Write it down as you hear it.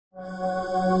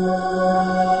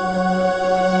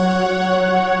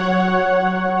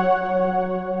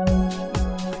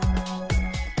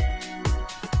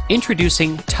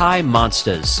Introducing Ty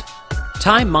Monstaz.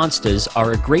 Ty Monstaz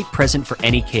are a great present for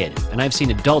any kid, and I've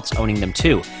seen adults owning them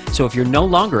too, so if you're no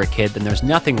longer a kid, then there's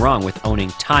nothing wrong with owning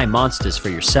Ty Monstaz for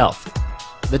yourself.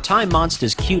 The Ty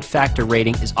Monstaz cute factor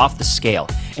rating is off the scale,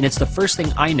 and it's the first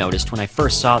thing I noticed when I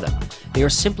first saw them. They are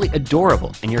simply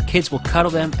adorable, and your kids will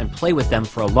cuddle them and play with them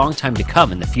for a long time to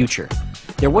come in the future.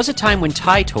 There was a time when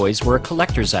Ty toys were a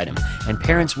collector's item, and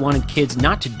parents wanted kids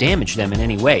not to damage them in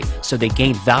any way, so they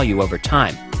gained value over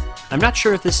time. I'm not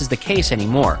sure if this is the case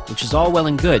anymore, which is all well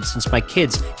and good since my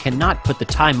kids cannot put the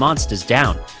Ty Monstaz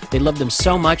down. They love them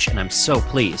so much, and I'm so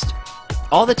pleased.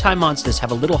 All the Ty Monstaz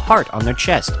have a little heart on their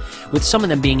chest, with some of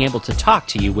them being able to talk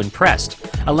to you when pressed,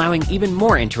 allowing even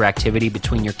more interactivity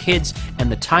between your kids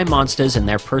and the Ty Monstaz and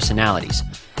their personalities.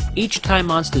 Each Ty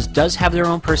Monstaz does have their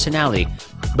own personality,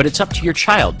 but it's up to your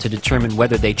child to determine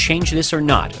whether they change this or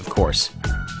not, of course.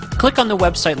 Click on the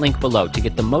website link below to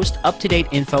get the most up-to-date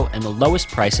info and the lowest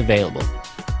price available.